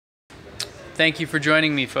thank you for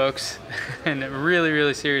joining me, folks. And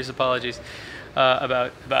really serious apologies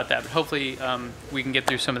about that, but hopefully we can get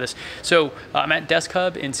through some of this. So I'm at Desk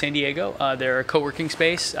Hub in San Diego. They're a co-working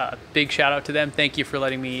space. Big shout out to them. Thank you for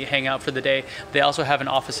letting me hang out for the day. They also have an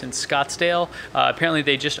office in Scottsdale. Apparently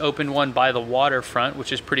they just opened one by the waterfront,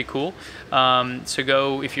 which is pretty cool. So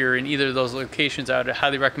go, if you're in either of those locations, I would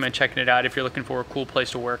highly recommend checking it out if you're looking for a cool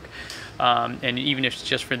place to work. And even if it's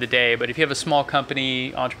just for the day, but if you have a small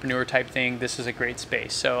company, entrepreneur type thing, this is a great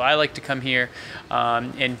space. So I like to come here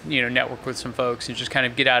and network with some folks and just kind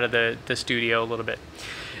of get out of the studio a little bit.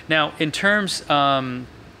 Now, in terms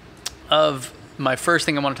of my first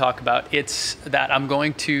thing I want to talk about, it's that I'm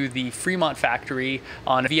going to the Fremont factory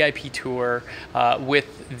on a VIP tour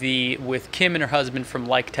with Kim and her husband from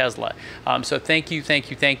Like Tesla. So thank you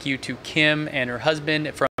to Kim and her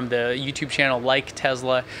husband from the YouTube channel Like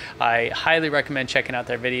Tesla. I highly recommend checking out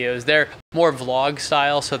their videos. They're more vlog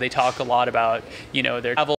style, so they talk a lot about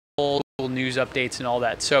their travel, news updates and all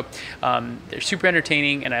that. So they're super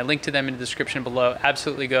entertaining, and I link to them in the description below.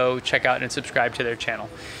 Absolutely go check out and subscribe to their channel.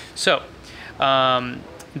 So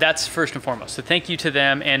that's first and foremost. So thank you to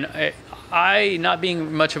them. And I, not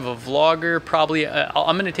being much of a vlogger, probably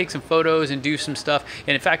I'm going to take some photos and do some stuff.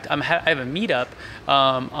 And in fact, I have a meetup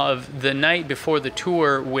of the night before the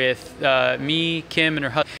tour with me, Kim, and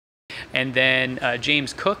her husband. And then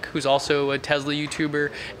James Cook, who's also a Tesla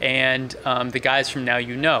YouTuber, and the guys from Now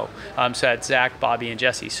You Know. So that's Zach, Bobby, and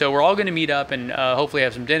Jesse. So we're all going to meet up and hopefully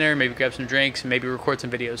have some dinner, maybe grab some drinks, and maybe record some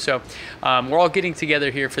videos. So we're all getting together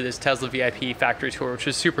here for this Tesla VIP factory tour, which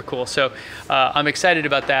is super cool. So I'm excited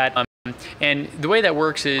about that. And the way that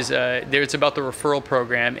works is it's about the referral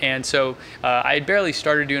program. And so I had barely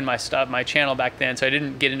started doing my channel back then, so I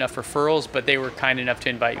didn't get enough referrals, but they were kind enough to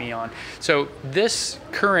invite me on. So this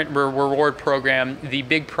current reward program, the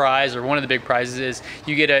big prize, or one of the big prizes, is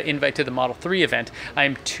you get an invite to the Model 3 event.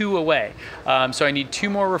 I'm 2 away. So I need 2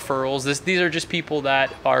 more referrals. These are just people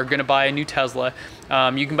that are going to buy a new Tesla.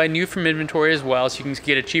 You can buy new from inventory as well, so you can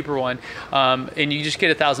get a cheaper one, and you just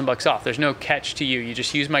get $1,000 off. There's no catch to you. You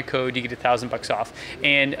just use my code, you get $1,000 off.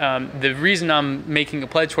 And the reason I'm making a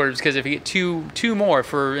pledge for it is because if you get two more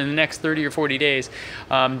in the next 30 or 40 days,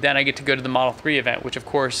 then I get to go to the Model 3 event, which of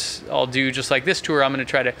course I'll do just like this tour. I'm going to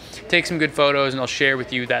try to take some good photos and I'll share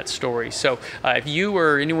with you that story. So if you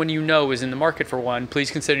or anyone you know is in the market for one, please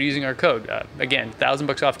consider using our code. Again,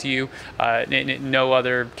 $1,000 off to you, no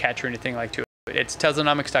other catch or anything like to it. It's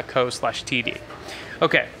Teslanomics.co/TD.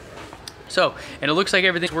 Okay, so, and it looks like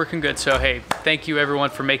everything's working good. So hey, thank you everyone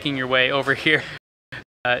for making your way over here.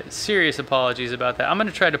 Serious apologies about that. I'm going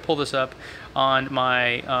to try to pull this up on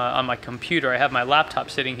my computer. I have my laptop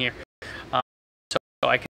sitting here, so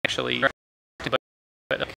I can actually.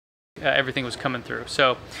 But everything was coming through.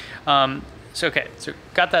 So, okay, so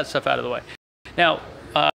got that stuff out of the way. Now.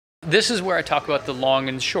 This is where I talk about the long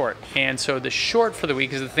and short. And so the short for the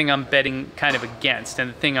week is the thing I'm betting kind of against,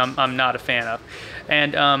 and the thing I'm not a fan of.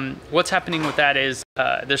 And what's happening with that is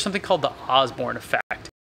there's something called the Osborne effect.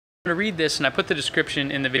 I'm going to read this, and I put the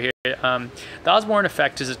description in the video here. The Osborne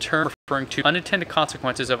effect is a term referring to unintended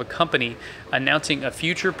consequences of a company announcing a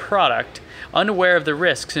future product, unaware of the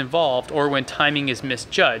risks involved, or when timing is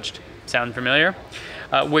misjudged. Sound familiar?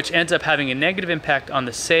 Which ends up having a negative impact on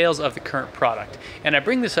the sales of the current product. And I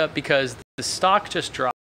bring this up because the stock just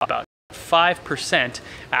dropped about 5%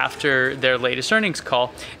 after their latest earnings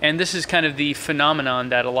call. And this is kind of the phenomenon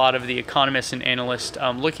that a lot of the economists and analysts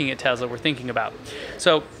looking at Tesla were thinking about.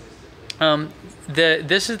 So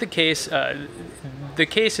this is the case. The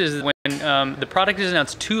case is when the product is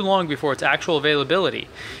announced too long before its actual availability,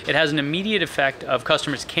 it has an immediate effect of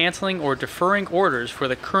customers canceling or deferring orders for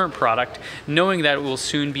the current product, knowing that it will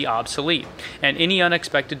soon be obsolete. And any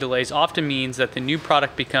unexpected delays often means that the new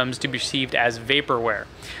product becomes to be perceived as vaporware,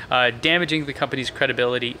 damaging the company's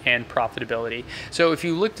credibility and profitability. So if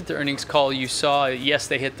you looked at the earnings call, you saw, yes,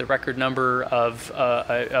 they hit the record number of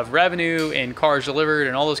revenue and cars delivered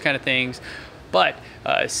and all those kind of things, but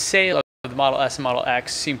sales of the Model S and Model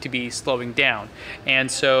X seem to be slowing down.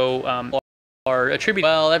 And so are attributing,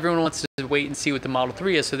 well, everyone wants to wait and see what the Model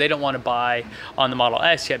 3 is, so they don't want to buy on the Model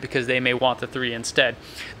S yet because they may want the 3 instead.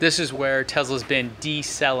 This is where Tesla's been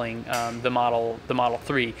de-selling the Model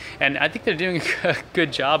 3, and I think they're doing a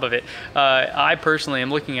good job of it. I personally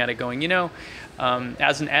am looking at it going,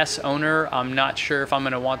 as an S owner, I'm not sure if I'm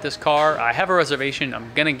going to want this car. I have a reservation,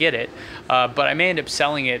 I'm going to get it, but I may end up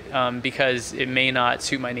selling it because it may not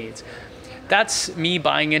suit my needs. That's me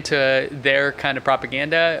buying into their kind of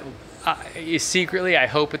propaganda. Secretly, I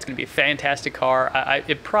hope it's going to be a fantastic car.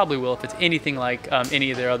 It probably will if it's anything like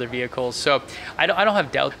any of their other vehicles. So I don't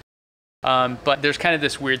have doubt But there's kind of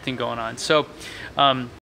this weird thing going on. So let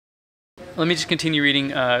me just continue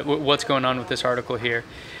reading what's going on with this article here.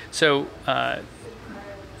 So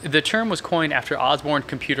the term was coined after Osborne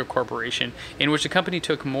Computer Corporation, in which the company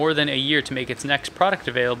took more than a year to make its next product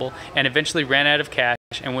available and eventually ran out of cash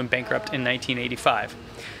and went bankrupt in 1985.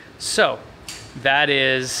 So that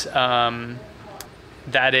is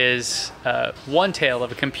one tale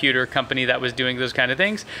of a computer company that was doing those kind of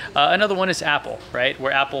things. Another one is Apple, right?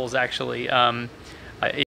 Where Apple is actually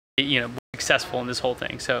successful in this whole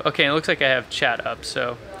thing. So okay, it looks like I have chat up,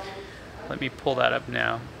 so let me pull that up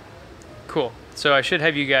now. Cool. So I should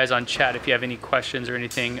have you guys on chat if you have any questions or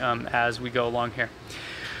anything as we go along here.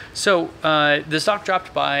 So the stock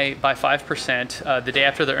dropped by 5% the day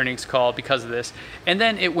after the earnings call because of this, and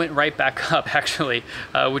then it went right back up actually,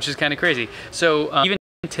 which is kind of crazy. So even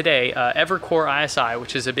today, Evercore ISI,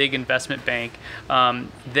 which is a big investment bank,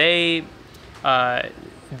 they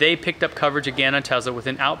picked up coverage again on Tesla with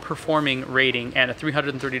an outperforming rating and a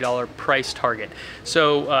 $330 price target.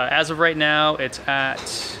 So as of right now, it's at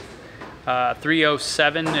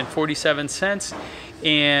 $307.47,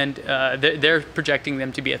 and they're projecting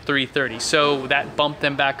them to be at $330. So that bumped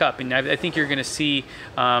them back up, and I think you're going to see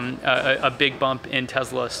a big bump in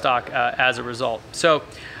Tesla stock as a result. So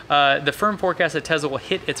the firm forecasts that Tesla will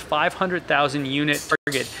hit its 500,000 unit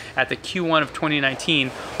target at the Q1 of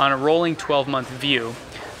 2019 on a rolling 12-month view.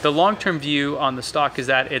 The long-term view on the stock is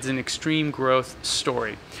that it's an extreme growth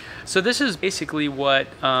story. So this is basically what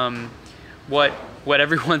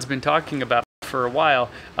everyone's been talking about for a while.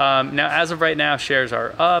 Now, as of right now, shares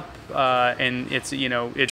are up, and it's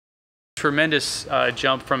a tremendous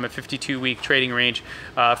jump from a 52-week trading range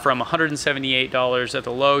from $178 at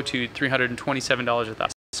the low to $327 at the high.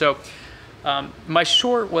 So my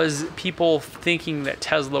short was people thinking that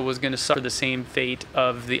Tesla was going to suffer the same fate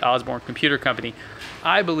of the Osborne Computer Company.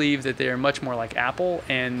 I believe that they're much more like Apple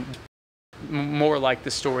and more like the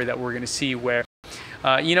story that we're going to see where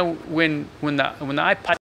when the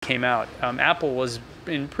iPod came out, Apple was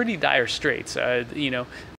in pretty dire straits. Their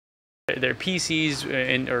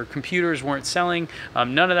PCs or computers weren't selling.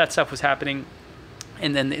 None of that stuff was happening.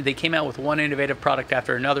 And then they came out with one innovative product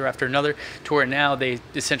after another, to where now they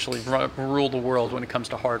essentially rule the world when it comes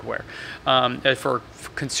to hardware, for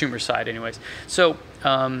consumer side anyways. So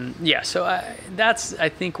that's I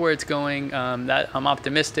think where it's going. That I'm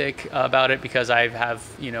optimistic about it because I have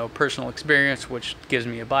personal experience, which gives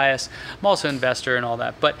me a bias. I'm also an investor and all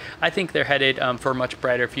that, but I think they're headed for a much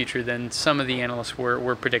brighter future than some of the analysts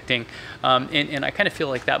were predicting. And I kind of feel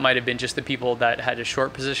like that might have been just the people that had a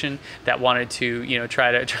short position that wanted to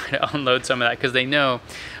try to unload some of that because they know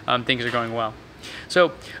things are going well.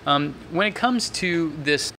 So when it comes to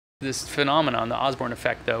this phenomenon, the Osborne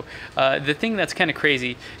effect, though, the thing that's kind of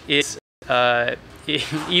crazy is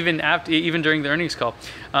even during the earnings call,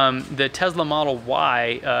 the Tesla Model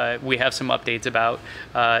Y, we have some updates about.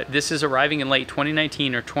 This is arriving in late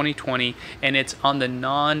 2019 or 2020, and it's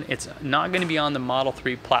not going to be on the Model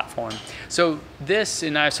 3 platform. So this,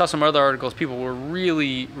 and I saw some other articles, people were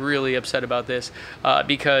really, really upset about this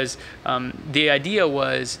because the idea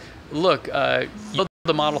was, look, you build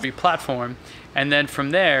the Model 3 platform, and then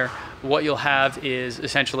from there, what you'll have is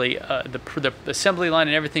essentially the assembly line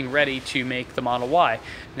and everything ready to make the Model Y.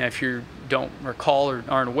 Now, if you don't recall or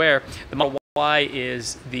aren't aware, the Model Y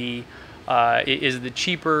is the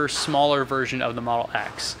cheaper, smaller version of the Model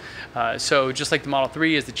X. So just like the Model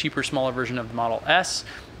 3 is the cheaper, smaller version of the Model S,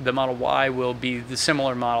 the Model Y will be the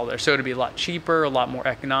similar model there. So it'll be a lot cheaper, a lot more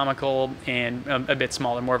economical, and a bit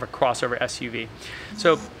smaller, more of a crossover SUV.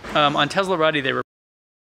 So on Teslarati, they were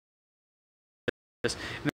this.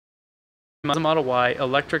 The Model Y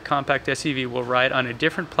electric compact SUV will ride on a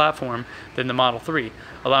different platform than the Model 3,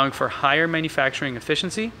 allowing for higher manufacturing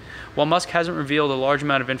efficiency. While Musk hasn't revealed a large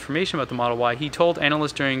amount of information about the Model Y, he told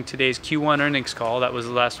analysts during today's Q1 earnings call, that was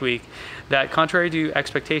last week, that contrary to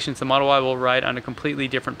expectations, the Model Y will ride on a completely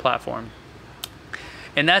different platform.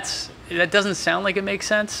 And that doesn't sound like it makes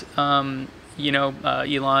sense.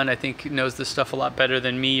 Elon, I think, knows this stuff a lot better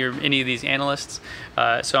than me or any of these analysts,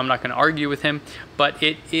 so I'm not going to argue with him, but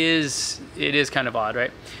it is kind of odd,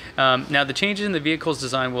 right? Now, the changes in the vehicle's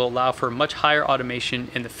design will allow for much higher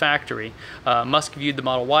automation in the factory. Musk viewed the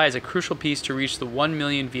Model Y as a crucial piece to reach the 1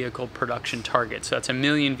 million vehicle production target. So that's 1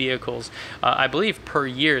 million vehicles, I believe, per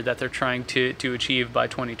year that they're trying to achieve by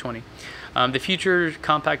 2020. The future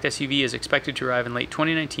compact SUV is expected to arrive in late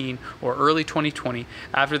 2019 or early 2020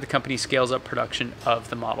 after the company scales up production of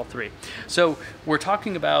the Model 3. So we're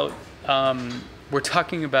talking about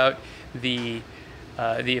the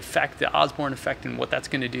effect, the Osborne effect, and what that's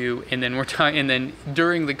going to do. And then and then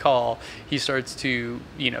during the call, he starts to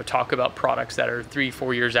talk about products that are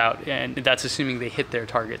 3-4 years out, and that's assuming they hit their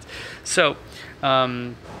targets. So.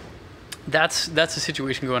 That's the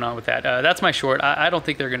situation going on with that. That's my short. I don't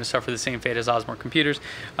think they're going to suffer the same fate as Osborne Computers.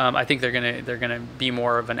 I think they're gonna be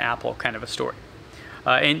more of an Apple kind of a story.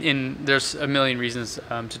 And there's a million reasons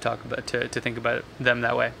to talk about to think about them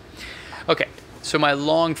that way. Okay, so my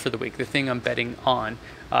long for the week, the thing I'm betting on,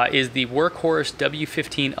 is the Workhorse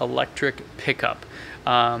W-15 electric pickup.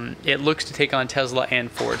 It looks to take on Tesla and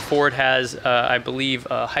Ford. Ford has, I believe,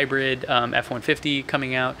 a hybrid F-150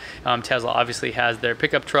 coming out. Tesla obviously has their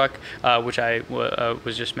pickup truck, which I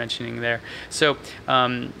was just mentioning there. So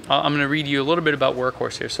I'm going to read you a little bit about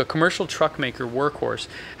Workhorse here. So commercial truck maker Workhorse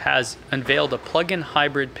has unveiled a plug-in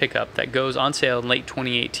hybrid pickup that goes on sale in late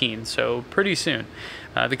 2018, so pretty soon.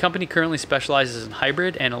 The company currently specializes in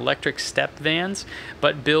hybrid and electric step vans,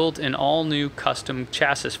 but built an all-new custom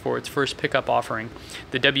chassis for its first pickup offering,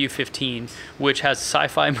 the W-15, which has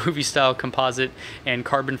sci-fi movie-style composite and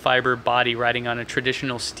carbon fiber body riding on a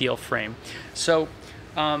traditional steel frame. So,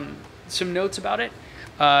 some notes about it.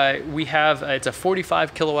 We have, it's a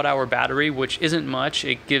 45 kilowatt-hour battery, which isn't much.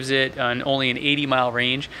 It gives it only an 80-mile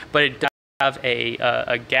range, but it does have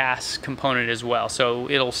a gas component as well, so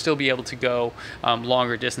it'll still be able to go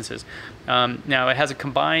longer distances. Now it has a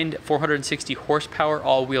combined 460 horsepower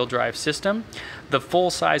all-wheel drive system. The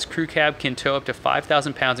full-size crew cab can tow up to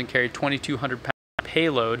 5,000 pounds and carry 2,200 pound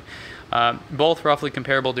payload, both roughly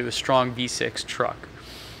comparable to a strong V6 truck.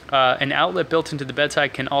 An outlet built into the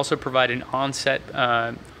bedside can also provide an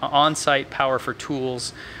on-site power for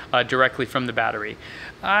tools directly from the battery.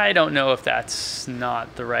 I don't know if that's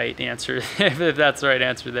not the right answer, if that's the right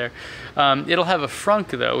answer there. It'll have a frunk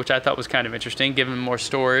though, which I thought was kind of interesting, given more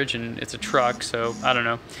storage, and it's a truck, so I don't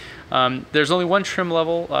know. There's only one trim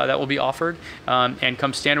level that will be offered, and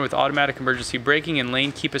comes standard with automatic emergency braking and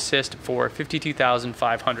lane keep assist for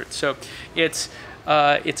 $52,500. So it's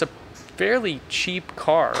a fairly cheap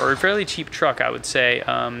car, or a fairly cheap truck, I would say.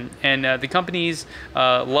 And the company's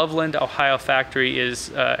Loveland, Ohio factory has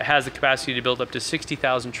the capacity to build up to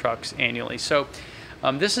 60,000 trucks annually. So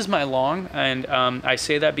this is my long, and I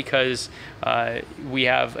say that because we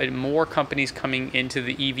have more companies coming into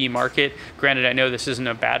the EV market. Granted, I know this isn't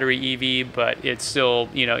a battery EV, but it's still,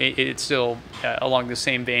 it's still along the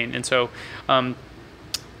same vein. And so I'm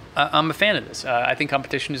a fan of this. I think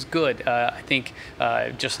competition is good. I think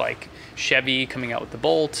just like Chevy coming out with the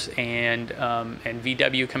Bolt, and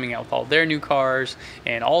VW coming out with all their new cars,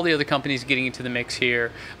 and all the other companies getting into the mix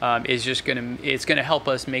here, it's gonna help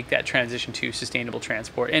us make that transition to sustainable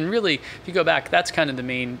transport. And really, if you go back, that's kind of the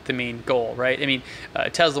main goal, right? I mean,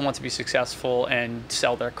 Tesla wants to be successful and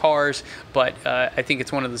sell their cars, but I think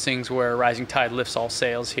it's one of those things where a rising tide lifts all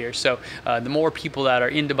sails here. So the more people that are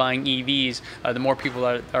into buying EVs, the more people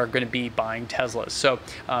that are going to be buying Teslas. So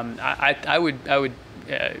I would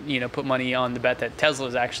put money on the bet that Tesla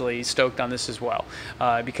is actually stoked on this as well,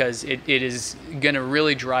 because it is going to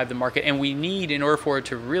really drive the market. And we need, in order for it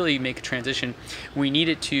to really make a transition, we need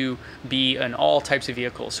it to be in all types of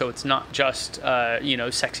vehicles. So it's not just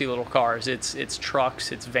sexy little cars. It's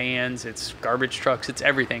trucks, it's vans, it's garbage trucks, it's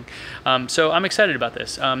everything. So I'm excited about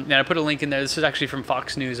this. And I put a link in there. This is actually from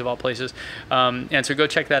Fox News of all places. And so go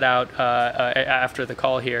check that out after the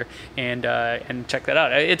call here, and check that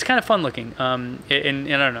out. It's kind of fun looking. And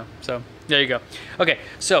I don't know, so there you go. Okay,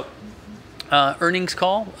 so earnings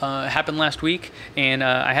call happened last week, and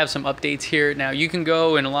I have some updates here. Now you can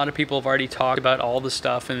go, and a lot of people have already talked about all the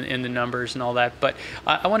stuff and the numbers and all that, but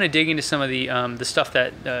I want to dig into some of the stuff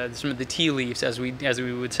that some of the tea leaves, as we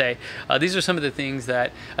would say. These are some of the things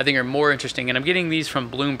that I think are more interesting, and I'm getting these from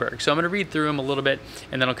Bloomberg, so I'm going to read through them a little bit,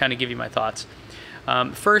 and then I'll kind of give you my thoughts.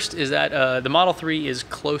 First is that the Model 3 is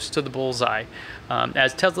close to the bullseye.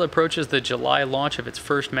 As Tesla approaches the July launch of its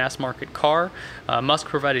first mass-market car, Musk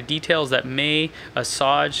provided details that may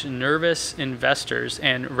assuage nervous investors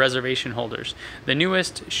and reservation holders. The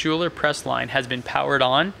newest Schuler press line has been powered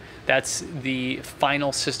on. That's the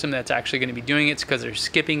final system that's actually going to be doing it, because they're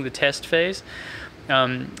skipping the test phase.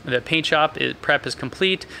 The paint shop prep is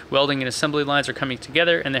complete, welding and assembly lines are coming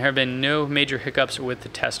together, and there have been no major hiccups with the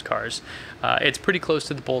test cars. It's pretty close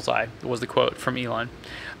to the bullseye, was the quote from Elon.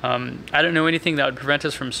 I don't know anything that would prevent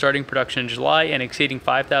us from starting production in July and exceeding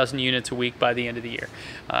 5,000 units a week by the end of the year.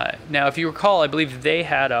 Now, if you recall, I believe they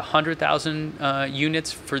had 100,000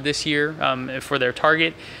 units for this year for their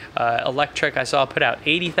target. Electric, I saw, put out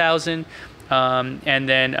 80,000. and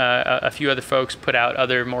then a few other folks put out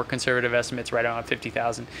other more conservative estimates right around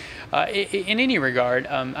 50,000. In any regard,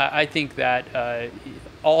 I think that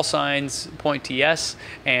all signs point to yes,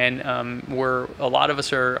 and a lot of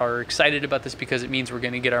us are excited about this because it means we're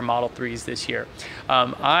going to get our Model 3s this year.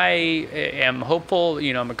 I am hopeful.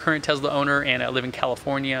 I'm a current Tesla owner, and I live in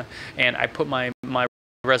California, and I put my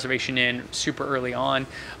reservation in super early on,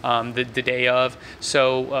 the day of.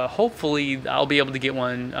 So hopefully I'll be able to get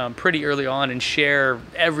one pretty early on and share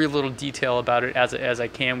every little detail about it as I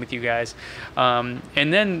can with you guys. And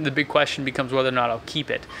then the big question becomes whether or not I'll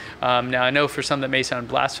keep it. Now I know for some that may sound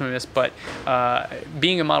blasphemous, but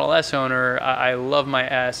being a Model S owner, I love my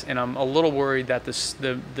S, and I'm a little worried that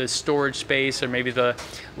the storage space, or maybe the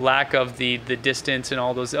lack of the distance and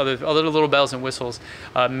all those other little bells and whistles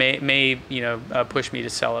may push me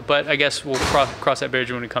to sell it, but I guess we'll cross that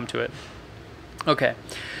bridge when we come to it. Okay,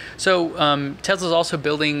 so Tesla's also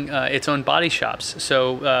building its own body shops.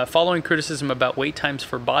 So following criticism about wait times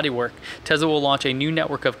for bodywork, Tesla will launch a new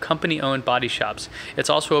network of company-owned body shops. It's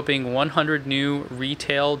also opening 100 new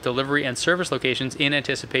retail, delivery, and service locations in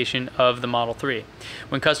anticipation of the Model 3.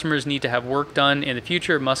 When customers need to have work done in the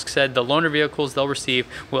future, Musk said the loaner vehicles they'll receive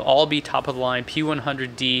will all be top-of-the-line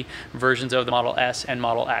P100D versions of the Model S and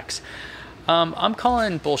Model X. I'm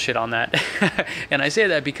calling bullshit on that, and I say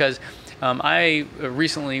that because I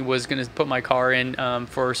recently was going to put my car in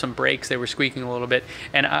for some brakes. They were squeaking a little bit,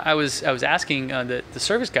 and I was asking the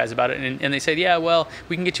service guys about it, and they said, yeah, well,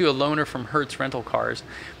 we can get you a loaner from Hertz Rental Cars.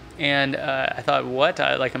 And I thought, what?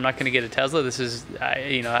 I'm not going to get a Tesla. This is,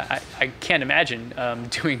 I can't imagine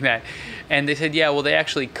doing that. And they said, yeah, well, they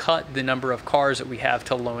actually cut the number of cars that we have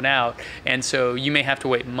to loan out, and so you may have to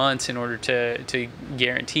wait months in order to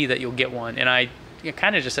guarantee that you'll get one. And I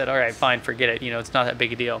kind of just said, all right, fine, forget it. It's not that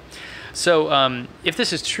big a deal. So if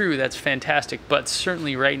this is true, that's fantastic. But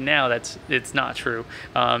certainly right now, it's not true.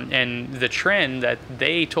 And the trend that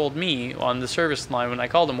they told me on the service line when I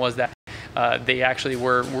called them was that they actually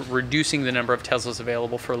were reducing the number of Teslas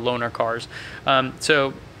available for loaner cars.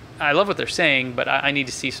 So I love what they're saying, but I need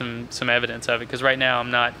to see some evidence of it, because right now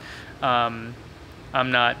I'm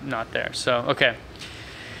not there. So okay.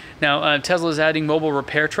 Now Tesla is adding mobile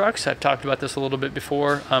repair trucks. I've talked about this a little bit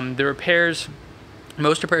before.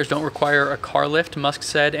 Most repairs don't require a car lift, Musk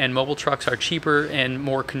said, and mobile trucks are cheaper and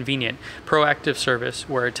more convenient. Proactive service,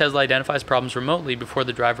 where Tesla identifies problems remotely before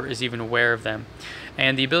the driver is even aware of them.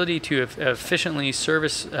 And the ability to efficiently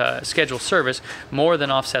schedule service more than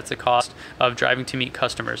offsets the cost of driving to meet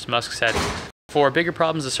customers, Musk said. For bigger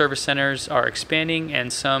problems, the service centers are expanding,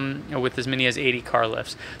 and some with as many as 80 car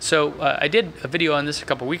lifts. So I did a video on this a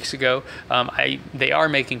couple weeks ago. They are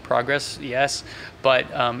making progress, yes, but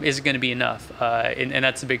is it going to be enough? And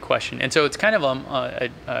that's the big question. And so it's kind of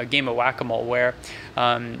a game of whack-a-mole where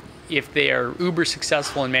if they are uber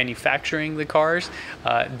successful in manufacturing the cars,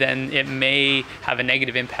 then it may have a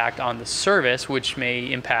negative impact on the service, which may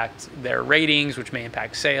impact their ratings, which may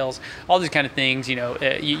impact sales, all these kind of things.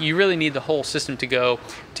 You really need the whole system to go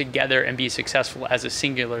together and be successful as a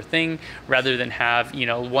singular thing, rather than have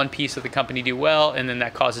one piece of the company do well and then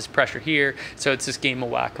that causes pressure here. So it's this game of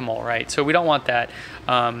whack-a-mole, right? So we don't want that.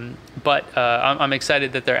 But I'm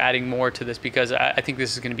excited that they're adding more to this, because I think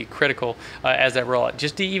this is going to be critical as I roll out,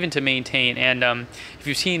 just even to maintain. And if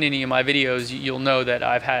you've seen any of my videos, you'll know that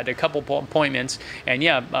I've had a couple appointments, and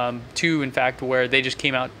yeah, two in fact, where they just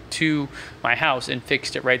came out to my house and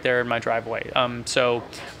fixed it right there in my driveway. So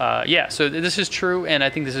this is true, and I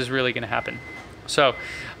think this is really going to happen. So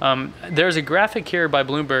there's a graphic here by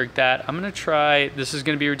Bloomberg that I'm going to try. This is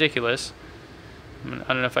going to be ridiculous. I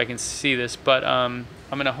don't know if I can see this, but I'm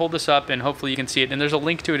going to hold this up and hopefully you can see it. And there's a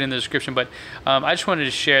link to it in the description, but I just wanted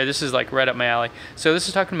to share. This is like right up my alley. So this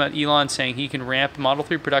is talking about Elon saying he can ramp Model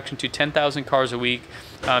 3 production to 10,000 cars a week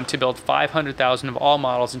to build 500,000 of all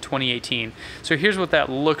models in 2018. So here's what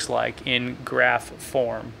that looks like in graph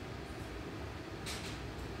form.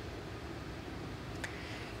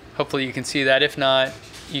 Hopefully you can see that. If not,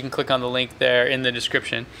 you can click on the link there in the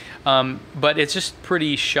description. But it's just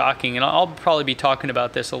pretty shocking, and I'll probably be talking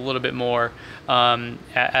about this a little bit more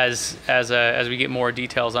as we get more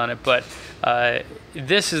details on it. But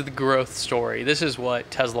this is the growth story. This is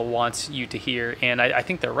what Tesla wants you to hear, and I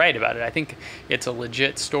think they're right about it. I think it's a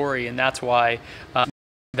legit story, and that's why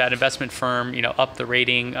that investment firm, upped the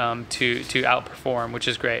rating to outperform, which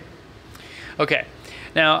is great. Okay,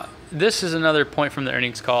 now this is another point from the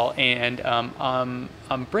earnings call, and I'm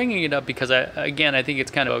bringing it up because I think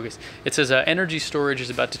it's kind of bogus. It says energy storage is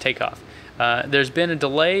about to take off. There's been a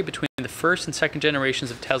delay between the first and second generations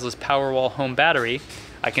of Tesla's Powerwall home battery.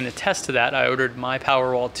 I can attest to that. I ordered my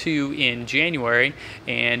Powerwall 2 in January,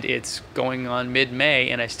 and it's going on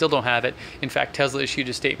mid-May, and I still don't have it. In fact, Tesla issued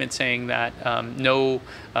a statement saying that no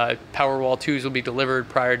Powerwall 2s will be delivered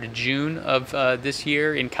prior to June of this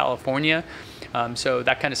year in California. So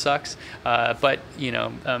that kind of sucks. But, you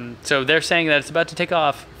know, so they're saying that it's about to take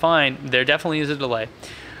off. Fine. There definitely is a delay.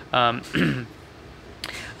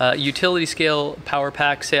 Utility scale power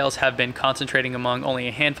pack sales have been concentrating among only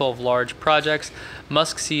a handful of large projects.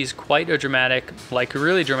 Musk sees quite a dramatic, like a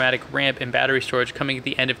really dramatic ramp in battery storage coming at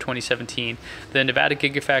the end of 2017. The Nevada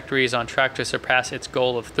Gigafactory is on track to surpass its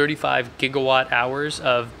goal of 35 gigawatt hours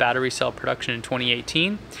of battery cell production in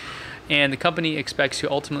 2018. And the company expects to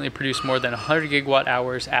ultimately produce more than 100 gigawatt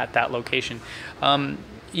hours at that location.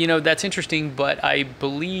 You know, that's interesting, but I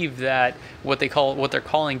believe that what they're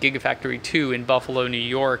calling Gigafactory 2 in Buffalo, New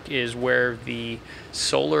York, is where the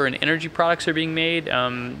solar and energy products are being made.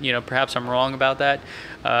 You know, perhaps I'm wrong about that,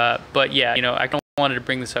 but yeah, you know, I wanted to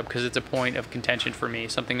bring this up because it's a point of contention for me,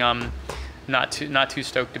 something I'm not too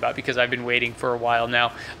stoked about because I've been waiting for a while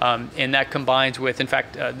now, and that combines with, in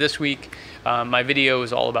fact, this week. My video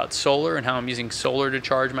is all about solar and how I'm using solar to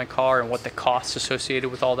charge my car and what the costs associated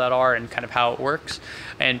with all that are and kind of how it works.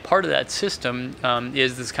 And part of that system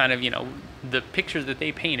is this kind of, you know, the picture that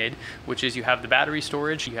they painted, which is you have the battery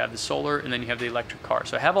storage, you have the solar, and then you have the electric car.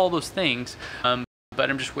 So I have all those things, but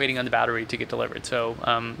I'm just waiting on the battery to get delivered.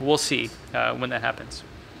 So we'll see when that happens.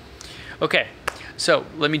 Okay, so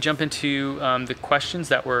let me jump into the questions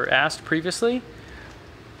that were asked previously.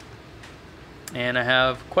 And I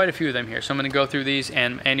have quite a few of them here, so I'm going to go through these.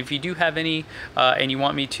 And if you do have any and you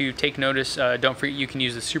want me to take notice, don't forget you can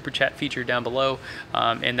use the super chat feature down below,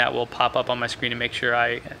 and that will pop up on my screen to make sure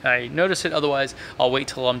I notice it. Otherwise, I'll wait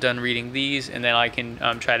till I'm done reading these, and then I can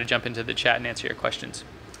try to jump into the chat and answer your questions.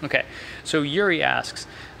 Okay, so Yuri asks,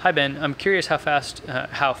 "Hi Ben, I'm curious how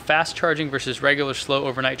fast charging versus regular slow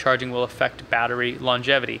overnight charging will affect battery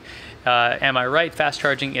longevity. Am I right? Fast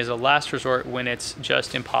charging is a last resort when it's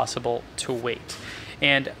just impossible to wait."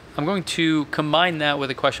 And I'm going to combine that with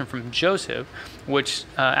a question from Joseph, which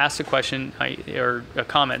asked a question or a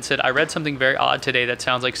comment, said, "I read something very odd today that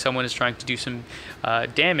sounds like someone is trying to do some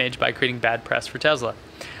damage by creating bad press for Tesla.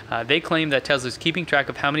 They claim that Tesla is keeping track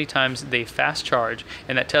of how many times they fast charge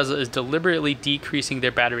and that Tesla is deliberately decreasing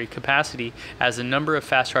their battery capacity as the number of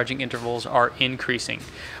fast charging intervals are increasing."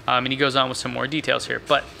 And he goes on with some more details here.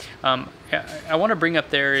 But I want to bring up,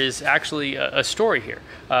 there is actually a story here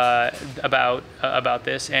about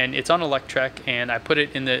this, and it's on Electrek, and I put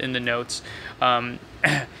it in the notes.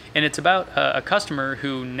 And it's about a customer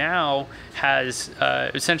who now has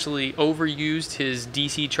essentially overused his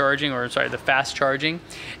DC charging, or sorry, the fast charging,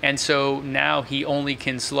 and so now he only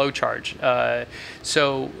can slow charge.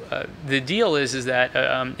 So the deal is that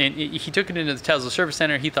and he took it into the Tesla service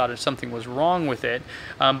center. He thought something was wrong with it,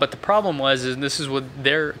 but the problem was, and this is what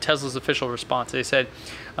Tesla's official response. They said,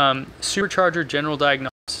 "Supercharger general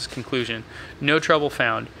diagnosis conclusion: no trouble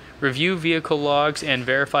found. Review vehicle logs and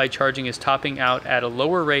verify charging is topping out at a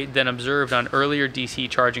lower rate than observed on earlier DC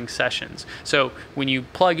charging sessions." So when you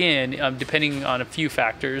plug in, depending on a few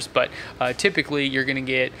factors, but typically you're going to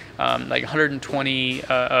get like 120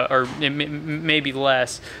 or maybe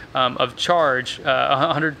less of charge,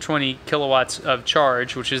 120 kilowatts of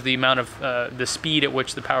charge, which is the amount of the speed at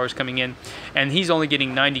which the power is coming in, and he's only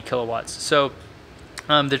getting 90 kilowatts. So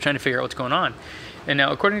they're trying to figure out what's going on. And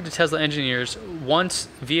now, according to Tesla engineers, once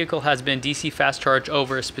vehicle has been DC fast charged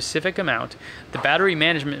over a specific amount, the battery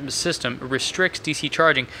management system restricts DC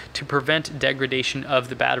charging to prevent degradation of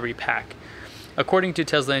the battery pack. According to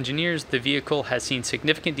Tesla engineers, the vehicle has seen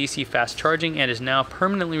significant DC fast charging and is now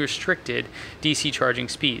permanently restricted DC charging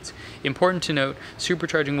speeds. Important to note,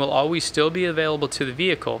 supercharging will always still be available to the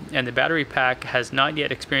vehicle, and the battery pack has not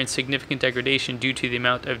yet experienced significant degradation due to the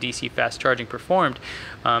amount of DC fast charging performed,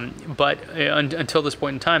 until this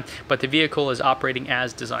point in time, but the vehicle is operating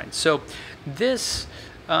as designed. So this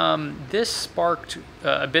sparked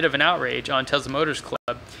a bit of an outrage on Tesla Motors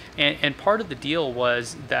Club, and part of the deal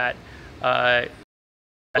was that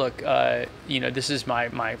look, you know, this is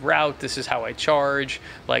my route, this is how I charge,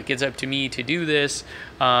 like, it's up to me to do this,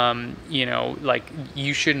 you know, like,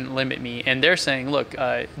 you shouldn't limit me. And they're saying, look,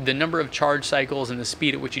 the number of charge cycles and the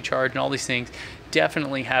speed at which you charge and all these things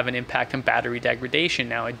definitely have an impact on battery degradation.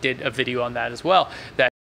 Now, I did a video on that as well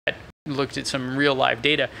that looked at some real live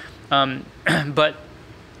data, but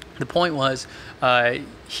the point was,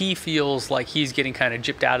 he feels like he's getting kind of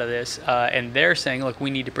gypped out of this, and they're saying, look, we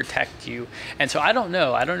need to protect you. And so I don't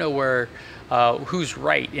know where who's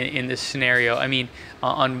right in this scenario. I mean,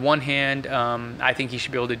 on one hand, I think he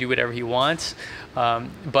should be able to do whatever he wants,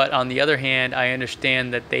 but on the other hand, I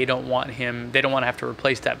understand that they don't want to have to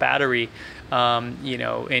replace that battery, you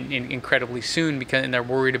know, incredibly soon, and they're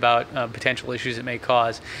worried about potential issues it may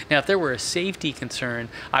cause. Now, if there were a safety concern,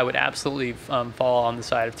 I would absolutely fall on the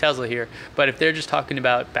side of Tesla here. But if they're just talking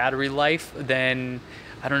about battery life, then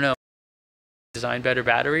I don't know, design better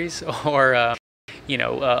batteries, or you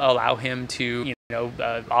know, allow him to,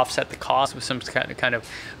 offset the cost with some kind of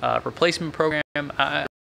replacement program.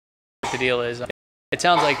 The deal is, it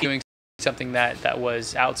sounds like doing something that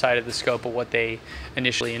was outside of the scope of what they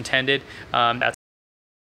initially intended. That's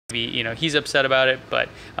maybe, he's upset about it, but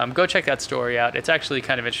go check that story out. It's actually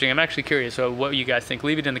kind of interesting. I'm actually curious what you guys think.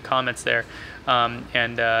 Leave it in the comments there,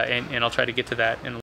 and I'll try to get to that in a